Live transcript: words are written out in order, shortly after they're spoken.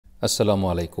আসসালামু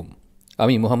আলাইকুম।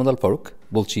 আমি মোহাম্মদ আল-ফারুক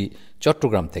বলছি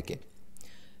চট্টগ্রাম থেকে।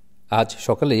 আজ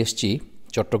সকালে এসেছি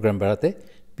চট্টগ্রাম বেড়াতে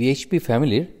পিএইচপি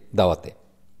ফ্যামিলির দাওয়াতে।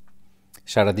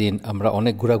 সারাদিন আমরা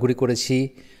অনেক ঘোরাঘুরি করেছি।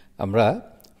 আমরা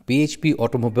পিএইচপি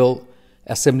অটোমোবাইল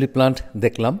অ্যাসেম্বলি প্ল্যান্ট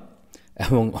দেখলাম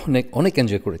এবং অনেক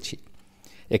এনজয় করেছি।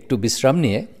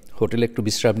 হোটেলে একটু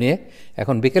বিশ্রাম নিয়ে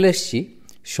এখন বিকেলে এসেছি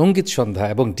সঙ্গীত সন্ধ্যা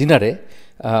এবং ডিনারে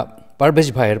পারভেজ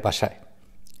ভাইয়ের বাসায়।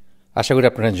 আশা করি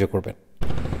আপনারা এনজয় করবেন।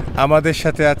 আমাদের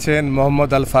সাথে আছেন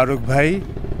মোহাম্মদ আল-ফারুক ভাই।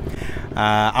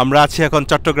 আমরা আছি এখন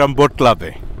চট্টগ্রাম বোট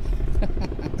ক্লাবে।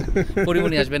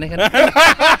 পরিমণি আসবেন এখানে?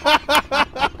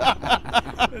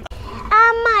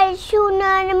 আমার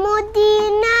সোনার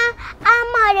মদিনা,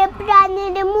 আমার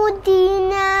প্রাণের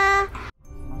মদিনা।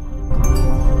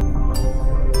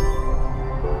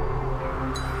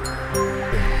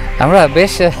 আমরা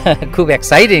বেশ খুব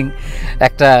এক্সাইটিং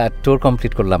একটা ট্যুর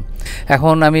কমপ্লিট করলাম।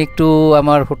 এখন আমি একটু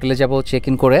আমার হোটেলে যাব, চেক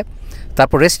ইন করে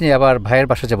তারপর রেস্ট নিয়ে আবার ভাইয়ের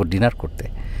বাসা যাব ডিনার করতে,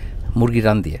 মুরগি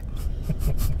রান দিয়ে।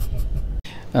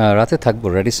 রাতে থাকবো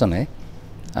রেডিসনে,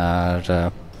 আর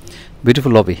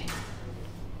বিউটিফুল লবি।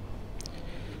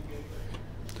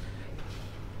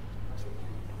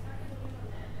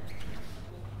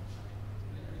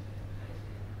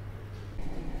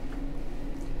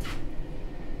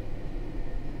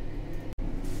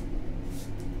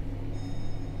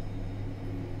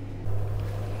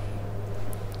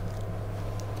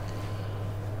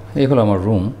 এই হলো আমার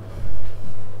রুম।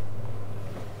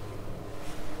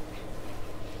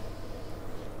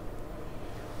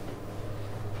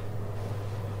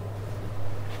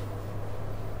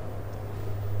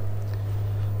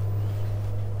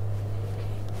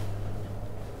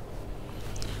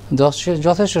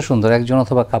 যথেষ্ট সুন্দর, একজন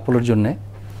অথবা কাপলের জন্য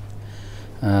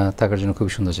থাকার জন্য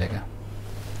খুবই সুন্দর জায়গা।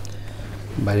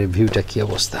 বাইরের ভিউটা কী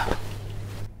অবস্থা!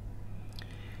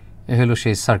 এ হলো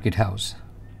সেই circuit house,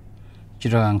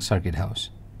 Chittagong circuit house.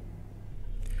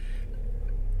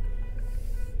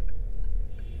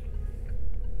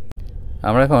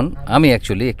 আমি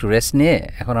অ্যাকচুয়ালি একটু রেস্ট নিয়ে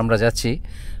এখন আমরা যাচ্ছি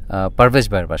পারভেজ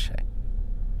ভাইয়ের বাসায়।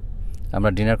 আমরা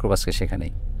ডিনার করব আজকে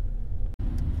সেখানেই।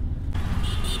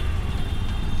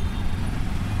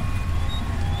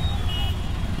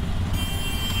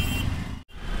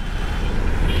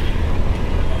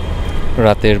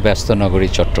 রাতের ব্যস্ত নগরী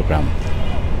চট্টগ্রাম।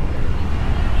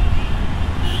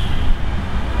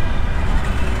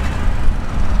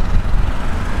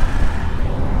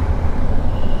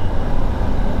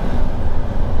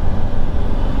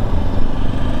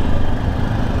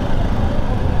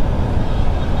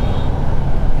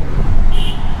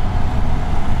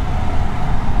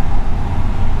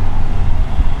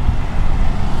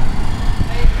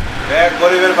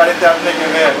 গরিবের বাড়িতে আপনাকে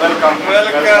ওয়েলকাম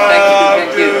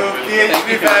টু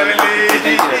পিএইচপি ফ্যামিলি।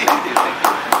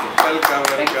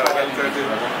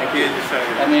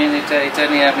 এটা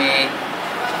নিয়ে আমি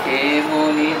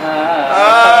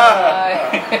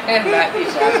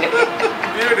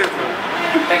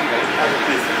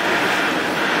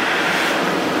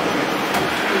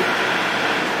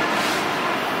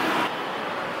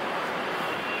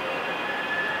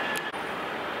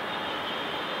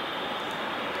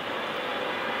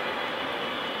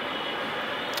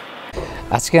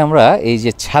আজকে আমরা এই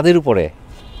যে ছাদের উপরে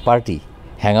পার্টি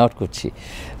হ্যাং আউট করছি।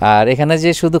 আর এখানে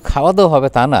যে শুধু খাওয়া দাওয়া হবে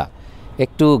তা না,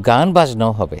 একটু গান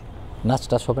বাজনাও হবে। নাচ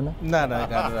টাচ হবে না? না না,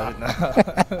 গান বাজনা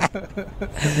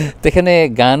তো এখানে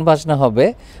গান বাজনা হবে।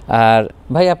 আর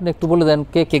ভাই আপনি একটু বলে দেন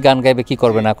কে কে গান গাইবে, কি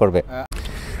করবে না করবে।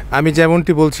 আমি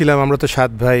যেমনটি বলছিলাম, আমরা তো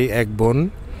 7 ভাই 1 বোন।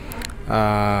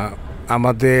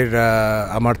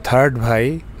 আমার থার্ড ভাই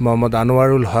মোহাম্মদ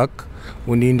আনোয়ারুল হক,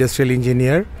 উনি ইন্ডাস্ট্রিয়াল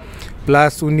ইঞ্জিনিয়ার,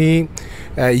 প্লাস উনি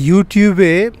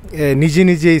ইউটিউবে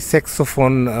নিজেই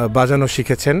স্যাক্সোফোন বাজানো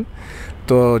শিখেছেন।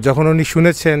 তো যখন উনি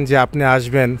শুনেছেন যে আপনি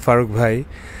আসবেন ফারুক ভাই,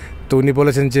 তো উনি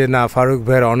বলেছেন যে না, ফারুক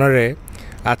ভাইয়ের অনারে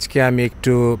আজকে আমি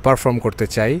একটু পারফর্ম করতে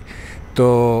চাই। তো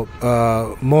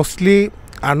মোস্টলি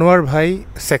আনোয়ার ভাই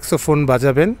স্যাক্সোফোন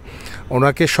বাজাবেন,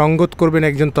 ওনাকে সঙ্গত করবেন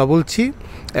একজন তবলচি,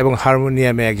 এবং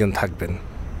হারমোনিয়ামে একজন থাকবেন।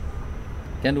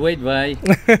 ক্যান ওয়েট ভাই।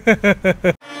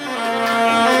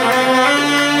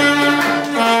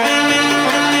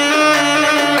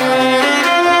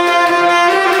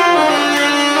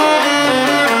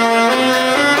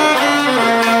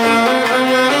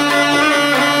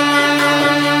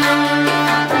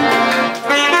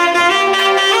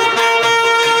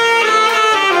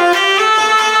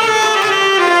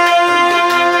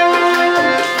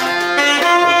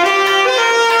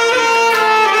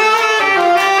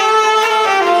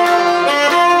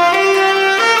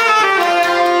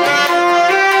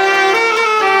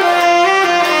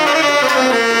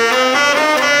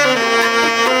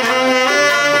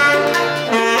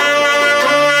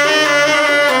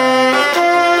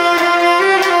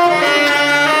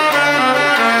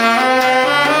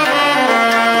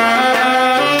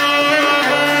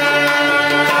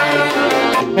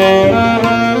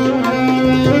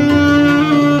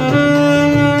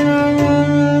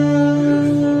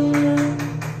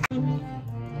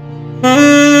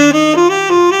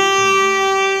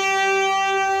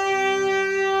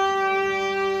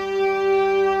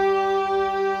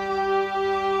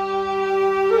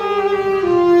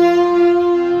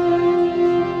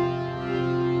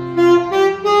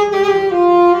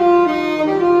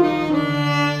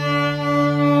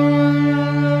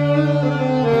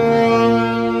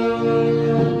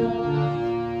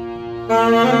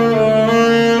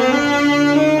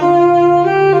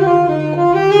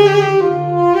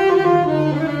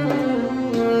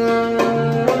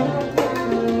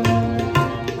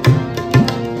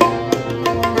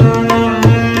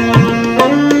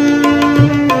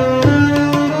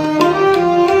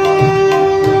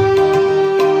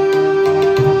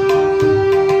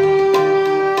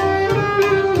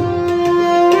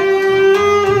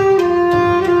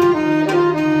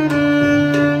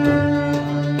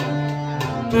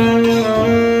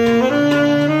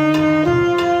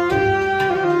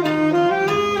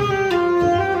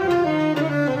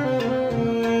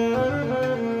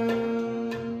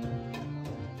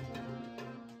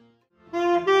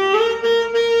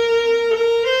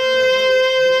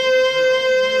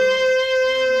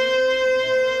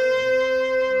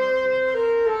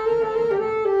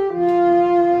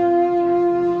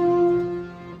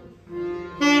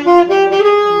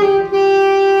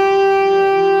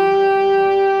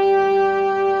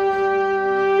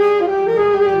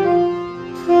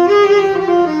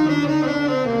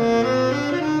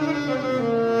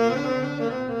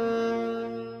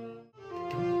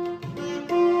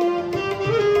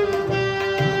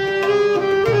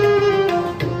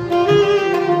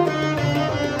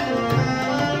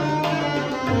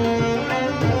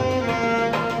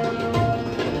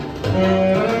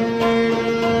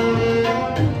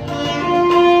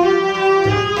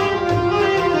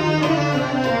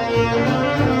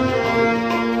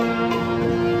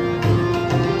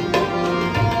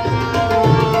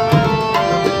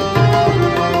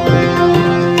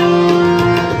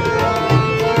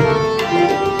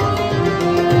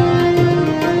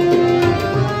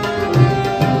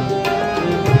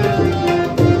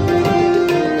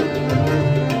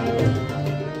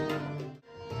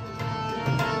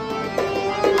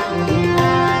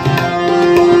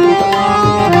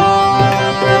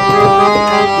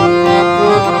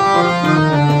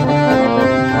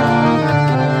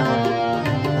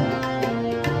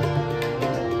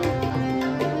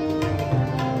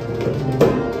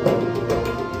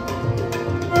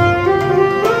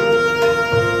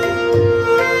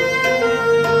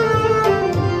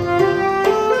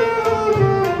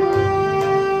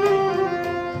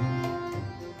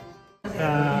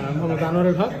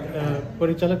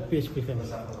 পরিচালক PHP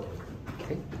Family.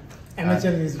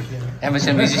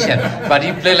 Amateur musician, but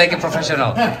you play like a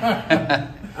professional.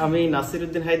 আমি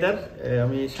নাসিরউদ্দিন হায়দার,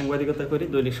 আমি সাংবাদিকতা করি,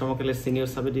 দৈনিক সমকালের সিনিয়র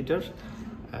সাব এডিটর।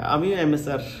 আমিও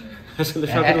এমএসআর আসলে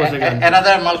শখের বশে গান।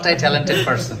 Another multi-talented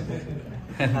person.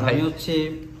 আমি হচ্ছে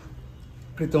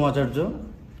প্রীতম আচার্য,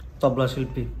 তবলা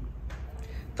শিল্পী।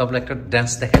 তবলা একটা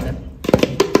ডান্স দেখা দেন।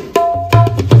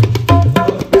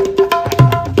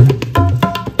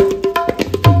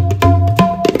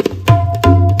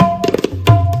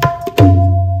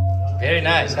 Very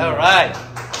nice. All right.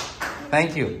 Thank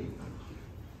you.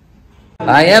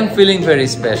 I am feeling very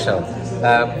special.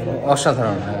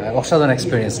 অসাধারণ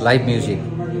এক্সপিরিয়েন্স, লাইভ মিউজিক,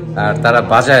 আর তারা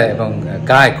বাজায় এবং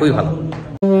গায় খুবই ভালো।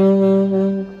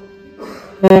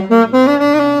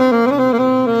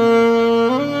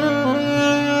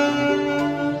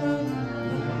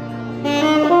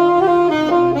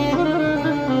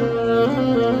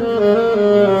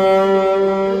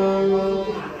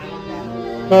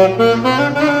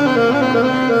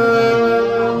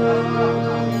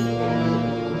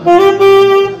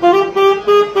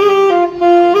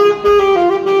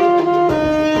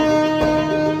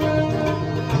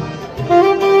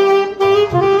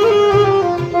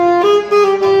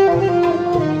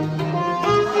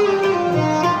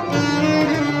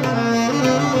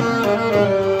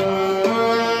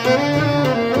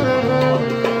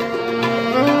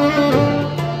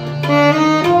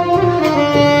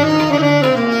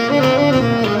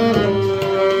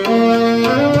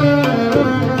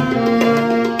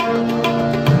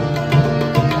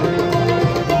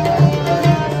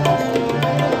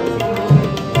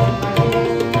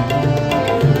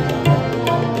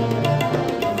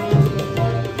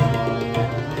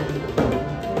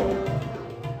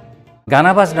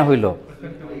 গানা বাজনা হইল,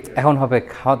 এখন হবে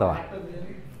খাওয়া দাওয়া,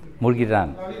 মুরগির রান।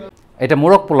 এটা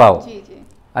মোরগ পোলাও।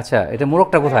 আচ্ছা, এটা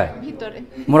মোরগটা কোথায়?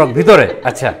 মোরগ ভিতরে।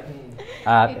 আচ্ছা,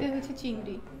 আর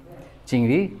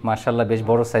চিংড়ি মাশাআল্লাহ বেশ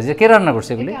বড় সাইজের। কে রান্না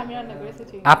করছে এগুলি?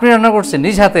 আপনি রান্না করছেন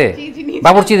নিজ হাতে?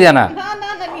 বাবুর্চি দিয়ে না?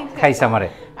 খাইছে আমারে।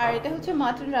 আর এটা হচ্ছে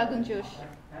মাটন রোগান জোশ।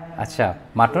 আচ্ছা,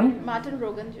 মাটন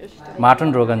রোগান জোশ। মাটন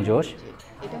রোগান জোশ।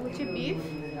 এটা হচ্ছে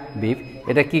বিফ।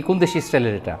 এটা কি কোন দেশি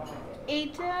স্টাইলের? এটা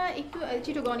একটু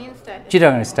চিটাগনিয়ান স্টাইল।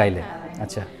 চিটাগং স্টাইলে।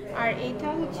 আচ্ছা, আর এটা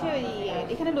হচ্ছে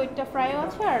এখানে লইট্টা ফ্রাই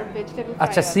আছে আর ভেজিটেবল ফ্রাই।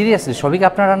 আচ্ছা, সিরিয়াসলি সবই কি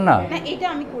আপনার রান্না? না, এটা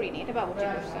আমি করিনি, এটা বাবুর্চি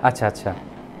করছে। আচ্ছা আচ্ছা,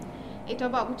 এটা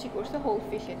বাবুচি করছে হোল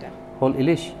ফিশ এটা। হোল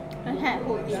ইলিশ? হ্যাঁ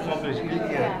হোল ফিশ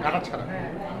কাটা ছাড়া।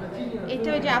 এটা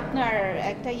ওই যে আপনার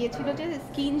একটা ইয়ে ছিল যে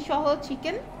স্কিন সহ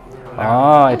চিকেন।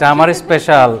 এটা আমার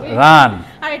স্পেশাল রান,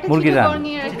 আর এটা মুরগির রান।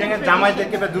 চিটাগাং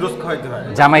জামাইদেরকে দুরস্ত খাইতে হয়।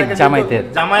 জামাইদের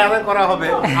জামাই আদায় করা হবে,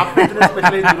 আপনাদের জন্য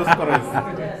স্পেশালি দুরস্ত করা হয়েছে।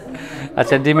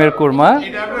 আচ্ছা, ডিমের কুরমা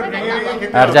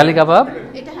আর জালি কাবাব।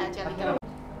 এটা হ্যাঁ জালি কাবাব।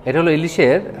 এটা হলো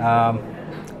ইলিশের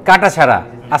কাটা ছাড়া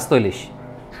আস্ত ইলিশ,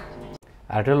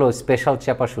 আর এটা হলো স্পেশাল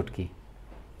চাপা শুটকি।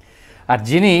 আর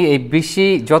যিনি এই বেশি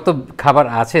যত খাবার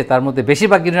আছে তার মধ্যে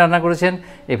বেশিরভাগ যিনি রান্না করেছেন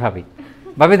এই ভাবি।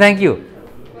 ভাবি থ্যাংক ইউ।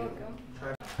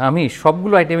 আমি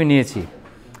সবগুলো আইটেমই নিয়েছি,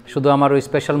 শুধু আমার ওই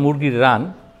স্পেশাল মুরগির রান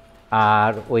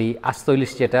আর ওই আস্ত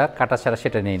ইলিশ যেটা কাটা ছাড়া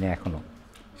সেটা নেই না এখনও,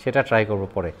 সেটা ট্রাই করবো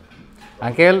পরে।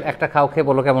 আঙ্কেল একটা খাও, খেয়ে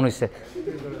বলো কেমন হয়েছে,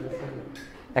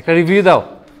 একটা রিভিউ দাও।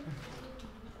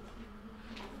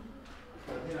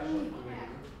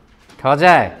 খাওয়া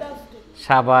যায়?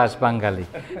 সাবাস বাঙালি।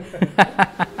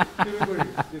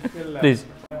 প্লিজ।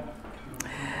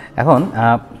 এখন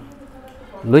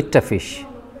লইট্টা ফিশ,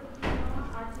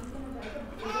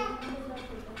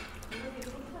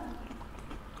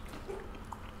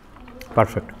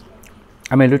 পারফেক্ট।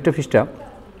 আমি লইট্টা ফিশটা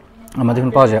আমাদের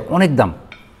এখানে পাওয়া যায় অনেক দাম,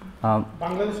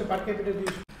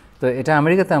 তো এটা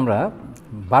আমেরিকাতে আমরা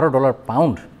 $12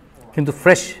 পাউন্ড, কিন্তু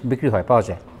ফ্রেশ বিক্রি হয়, পাওয়া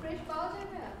যায়।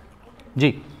 জি,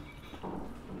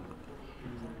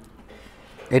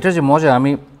 এটা যে মজা,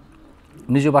 আমি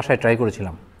নিজ বাসায় ট্রাই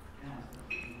করেছিলাম,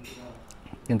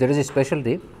 কিন্তু এটা যে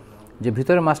স্পেশালিটি যে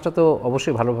ভিতরে মাছটা তো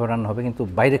অবশ্যই ভালোভাবে রান্না হবে, কিন্তু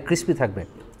বাইরে ক্রিস্পি থাকবে,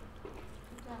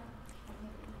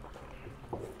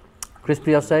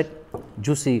 crispy outside,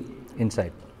 juicy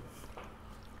inside.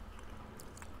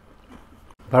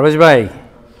 Parvez ভাই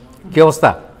কি অবস্থা?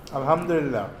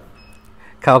 আলহামদুলিল্লাহ।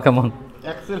 খাও কেমন?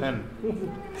 এক্সেলেন্ট।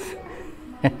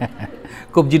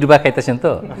 কবজি ডুবা খাইতেছেন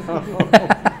তো?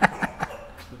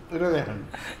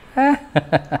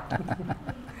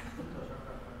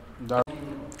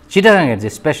 চিটাগাংয়ের যে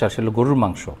স্পেশাল সেগুলো গরুর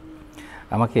মাংস।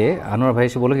 আমাকে আনোয়ার ভাই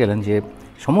এসে বলে গেলেন যে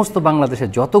সমস্ত বাংলাদেশে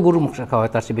যত গরুর মাংস খাওয়া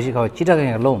হয় তার চেয়ে বেশি খাওয়া হয়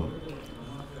চিটাগাংয়ের লোম।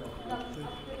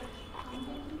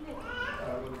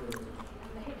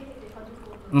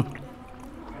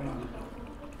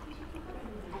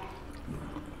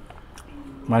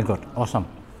 মাই গড, অসাম।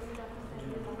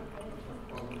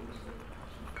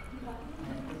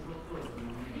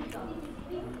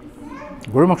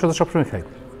 গরুর মাংস তো সবসময় খাই,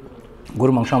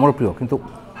 গরুর মাংস আমারও প্রিয়, কিন্তু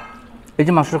এই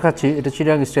যে মাংস খাচ্ছি এটা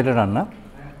চিটাগাং স্টাইলের রান্না।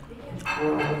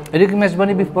 এটা কি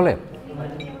মেজবানি বিফ বলে?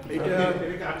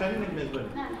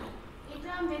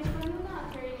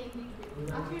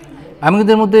 আমি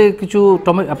কিন্তু এর মধ্যে কিছু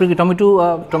আপনি কি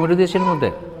টমেটো দিয়েছেন এর মধ্যে?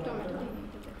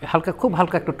 হালকা, খুব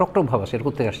হালকা একটা টকটক ভাব আছে, এটা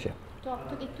কোথা থেকে আসছে?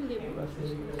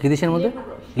 কি দিয়েছেন এর মধ্যে?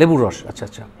 লেবুর রস। আচ্ছা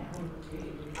আচ্ছা,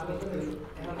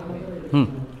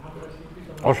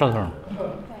 অসাধারণ।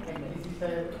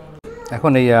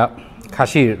 এখন এই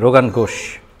খাসির রোগান গোশ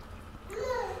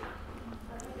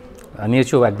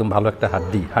নিয়েছো, একদম ভালো একটা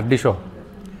হাড্ডি সহ।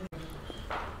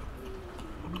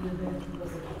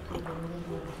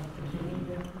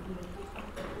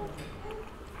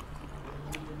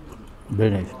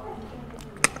 Very nice.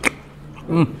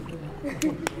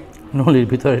 নলির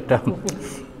ভিতরে একটা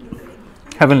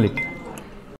হ্যাভেনলি।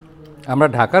 আমরা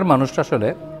ঢাকার মানুষটা আসলে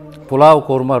পোলাও,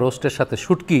 কোরমা, রোস্টের সাথে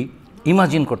শুটকি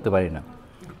ইমাজিন করতে পারি না,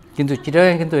 কিন্তু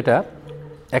চিটাগাং কিন্তু এটা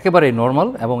একেবারেই নর্মাল,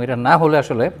 এবং এটা না হলে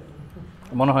আসলে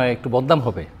মনে হয় একটু বদনাম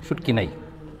হবে, শুটকি নাই।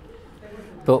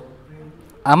 তো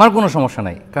আমার কোনো সমস্যা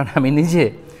নাই, কারণ আমি নিজে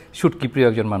শুটকি প্রিয়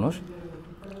একজন মানুষ,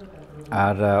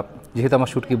 আর যেহেতু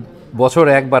আমার শুটকি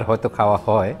বছরে একবার হয়তো খাওয়া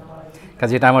হয়,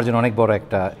 কাজে এটা আমার জন্য অনেক বড়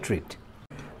একটা ট্রিট।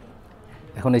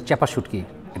 এখন এই চাপা শুটকি,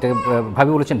 এটা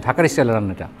ভাবি বলেছেন ঢাকার স্টাইলের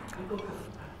রান্নাটা।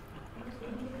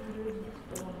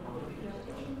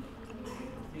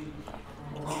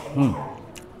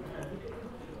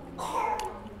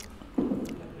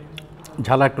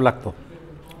 ঝাল একটু লাগতো,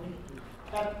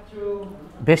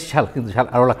 বেশ ঝাল, কিন্তু ঝাল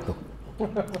আরও লাগতো।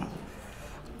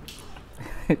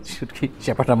 শুটকি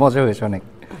চাপাটা মজা হয়েছে, অনেক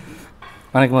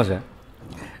অনেক মজা।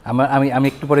 আমি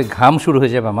একটু পরে ঘাম শুরু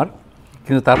হয়ে যাবে আমার,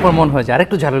 কিন্তু তারপর মনে হয় যে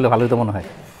আরেকটু ঝাল হলে ভালো হতো মনে হয়।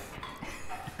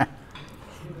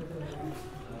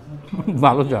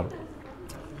 ভালো ঝাল,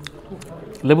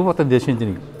 লেবু পাতা দিয়েছেন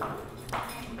তিনি।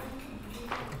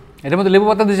 এটার মধ্যে লেবু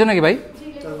পাতা দিয়েছে নাকি ভাই?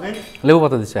 লেবু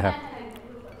পাতা দিচ্ছে, হ্যাঁ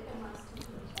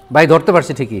ভাই, ধরতে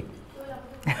পারছি ঠিকই।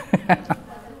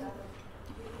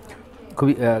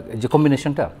 খুবই যে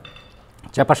কম্বিনেশনটা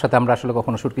চাপার সাথে, আমরা আসলে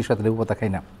কখনো শুটকির সাথে লেবু পাতা খাই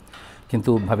না,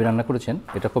 কিন্তু ভাবি রান্না করেছেন,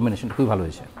 এটা কম্বিনেশনটা খুবই ভালো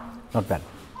হয়েছে, not bad,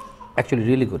 actually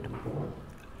really good.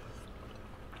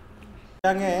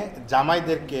 চিটাগাংয়ে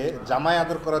জামাইদেরকে জামাই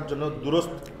আদর করার জন্য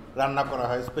দুরস্ত রান্না করা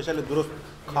হয়, স্পেশালি দুরস্ত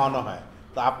খাওয়ানো হয়।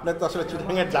 তো আপনি তো আসলে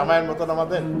চিটাগাংয়ের জামাইয়ের মতন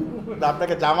আমাদের, তো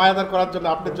আপনাকে জামাই আদর করার জন্য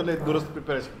আপনার জন্য দুরস্ত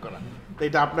প্রিপারেশন করা, তো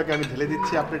এটা আপনাকে আমি ঢেলে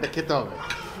দিচ্ছি, আপনি এটা খেতে হবে।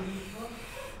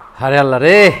 আরে আল্লাহ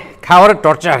রে, খাওয়ার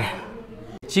টর্চার।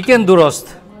 চিকেন দুরস্ত,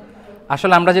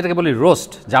 আসলে আমরা যেটাকে বলি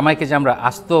রোস্ট, জামাইকে যে আমরা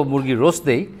আস্ত মুরগির রোস্ট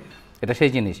দেই, এটা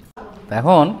সেই জিনিস।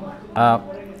 এখন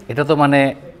এটা তো মানে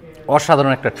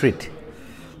অসাধারণ একটা ট্রিট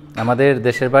আমাদের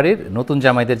দেশের বাড়ির নতুন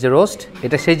জামাইদের যে রোস্ট,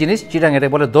 এটা সেই জিনিস। চিটাগাং এটা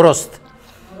বলে দোরস্ত।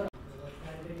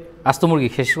 আস্ত মুরগি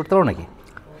শেষ করতে পারো নাকি?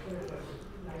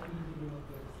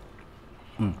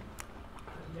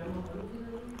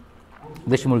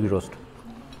 দেশি মুরগি রোস্ট।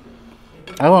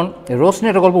 এখন রোস্ট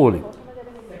নিয়ে একটা গল্প বলি।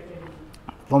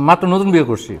 মাত্র নতুন বিয়ে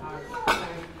করছি,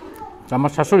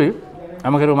 আমার শাশুড়ি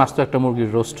আমাকে এরকম আস্ত একটা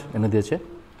মুরগির রোস্ট এনে দিয়েছে।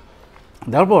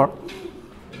 তারপর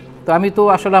তো আমি তো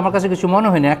আসলে আমার কাছে কিছু মনে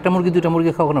হয়নি, একটা মুরগি দুইটা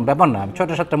মুরগি খাওয়া কোনো ব্যাপার না, আমি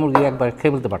 6-7টা মুরগি একবার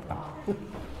খেয়ে ফেলতে পারতাম।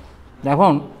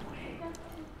 এখন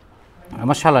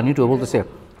আমার শালা নিটু বলতেছে,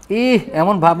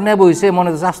 এমন ভাব নেয় বইছে, মনে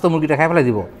হচ্ছে আস্ত মুরগিটা খাই ফেলে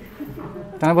দিব।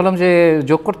 আমি বললাম যে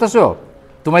যোগ করতেছো,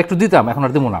 তোমার একটু দিতাম, এখন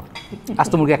আর দেবো না,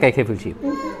 আস্ত মুরগি একাই খেয়ে ফেলছি।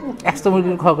 আস্ত মুরগি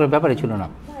খাওয়া করে ব্যাপারই ছিল না।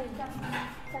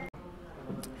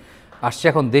 আসছে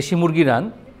এখন দেশি মুরগি রান,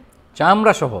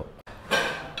 চামড়া সহ।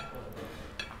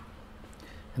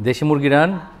 দেশি মুরগি রান,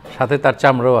 সাথে তার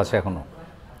চামড়াও আছে এখনো।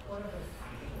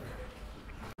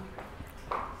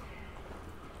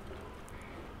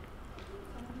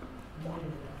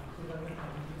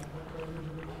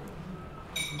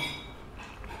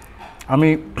 আমি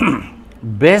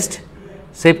বেস্ট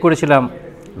সেভ করেছিলাম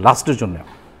লাস্টের জন্য।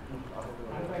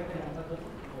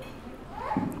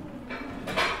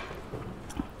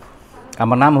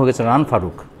 আমার নাম হয়ে গেছে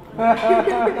al-farook।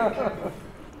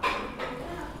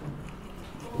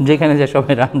 যেখানে যে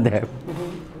সবাই রান দেয়।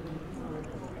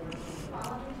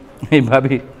 এই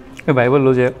ভাই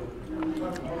বললো যে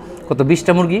কত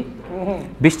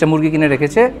 20টা মুরগি কিনে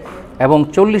রেখেছে এবং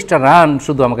 40টা রান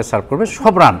শুধু আমাকে সার্ভ করবে,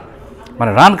 সব রান,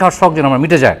 মানে রান খাওয়ার শখ যেন আমার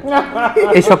মিটে যায়।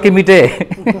 এই শখ কি মিটে?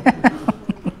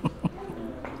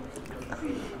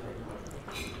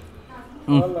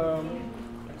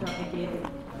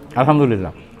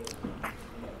 আলহামদুলিল্লাহ,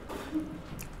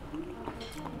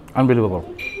 আনবিলিভেবল।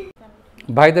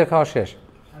 ভাইদের খাওয়া শেষ,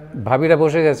 ভাবিরা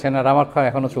বসে গেছেন, আর আমার খাওয়া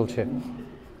এখনো চলছে।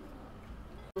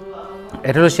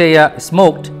 এটা হলো সেই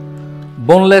স্মোকড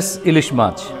বোনলেস ইলিশ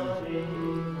মাছ।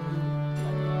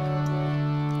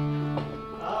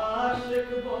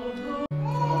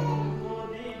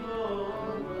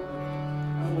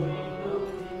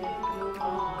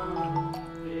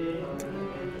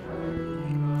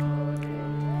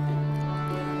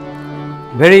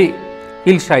 ভেরি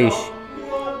ইলশাইশ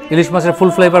ইলিশ মাছের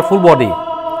ফুল ফ্লেভার, ফুল বডি,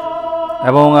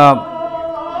 এবং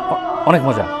অনেক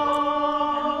মজা।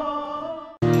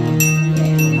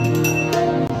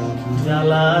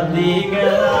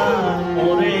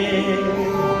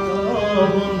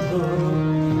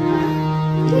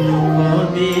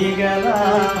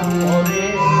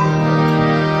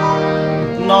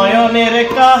 নয়নের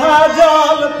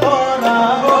কাজল পরা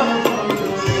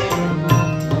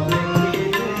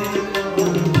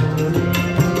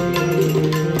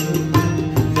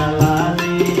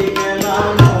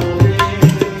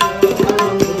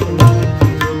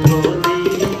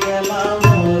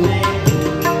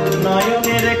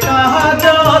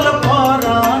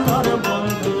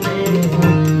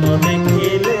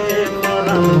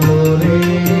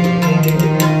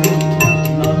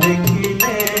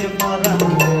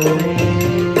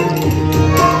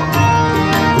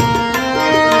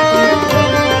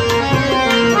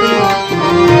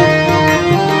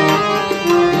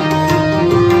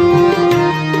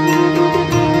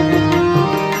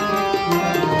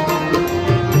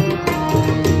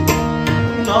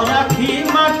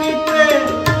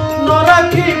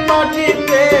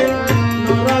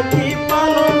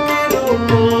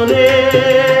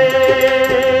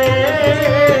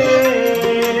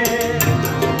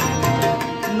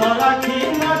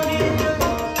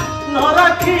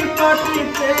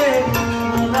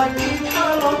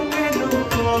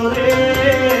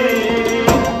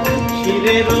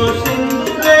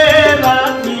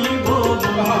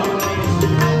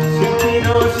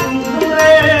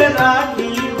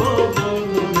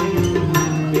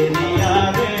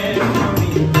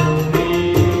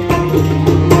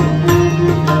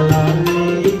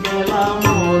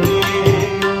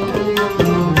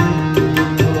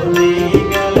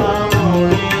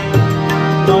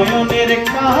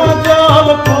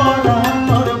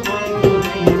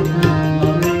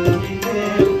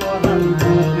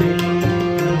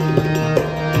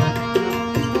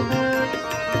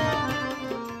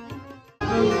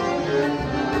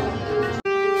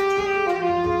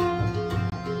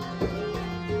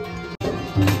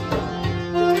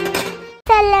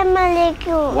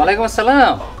ওয়ালাইকুম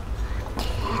আসসালাম।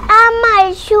 আমার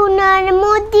সোনার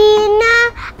মদিনা,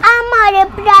 আমার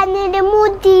প্রাণের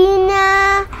মদিনা,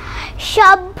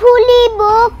 সব ভুলিব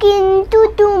কিন্তু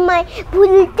তোমায়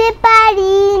ভুলতে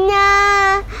পারি না।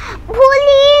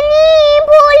 ভুলিনি,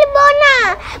 ভুলবো না,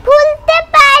 ভুলতে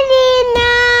পারি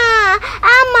না।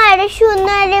 আমার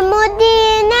সোনার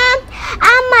মদিনা,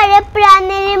 আমার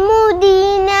প্রাণের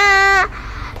মদিনা,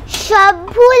 সব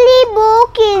ভুলিব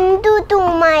কিন্তু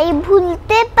তোমায়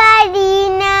ভুলতে পারি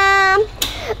না।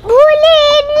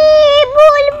 ভুলিনি,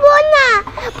 ভুলবো না,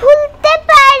 ভুলতে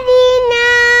পারি না।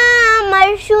 আমার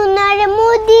সোনার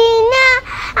মদিনা,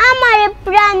 আমার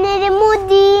প্রাণের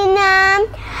মদিনা,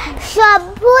 সব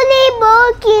ভুলিব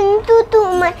কিন্তু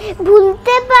তোমায়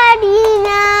ভুলতে পারি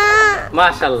না।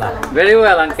 মাশাআল্লাহ, very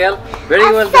well uncle, very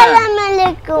well. আসসালামু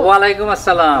আলাইকুম। ওয়ালাইকুম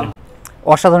আসসালাম।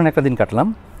 অসাধারণ একটা দিন কাটলাম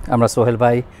আমরা সোহেল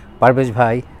ভাই, পারভেজ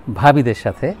ভাই, ভাবিদের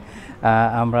সাথে।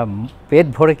 আমরা পেট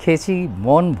ভরে খেয়েছি,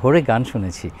 মন ভরে গান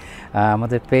শুনেছি।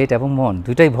 আমাদের পেট এবং মন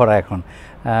দুটাই ভরা এখন।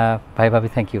 ভাই ভাবি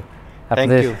থ্যাংক ইউ।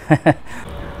 আপনাদের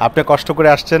আপনি কষ্ট করে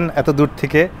আসছেন এত দূর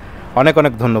থেকে, অনেক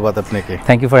অনেক ধন্যবাদ আপনাকে।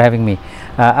 Thank you for having me.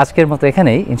 আজকের মতো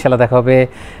এখানেই, ইনশাল্লাহ দেখা হবে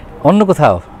অন্য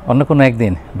কোথাও, অন্য কোনো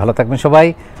একদিন। ভালো থাকবেন সবাই,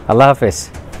 আল্লাহ হাফেজ।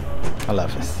 আল্লাহ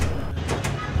হাফেজ।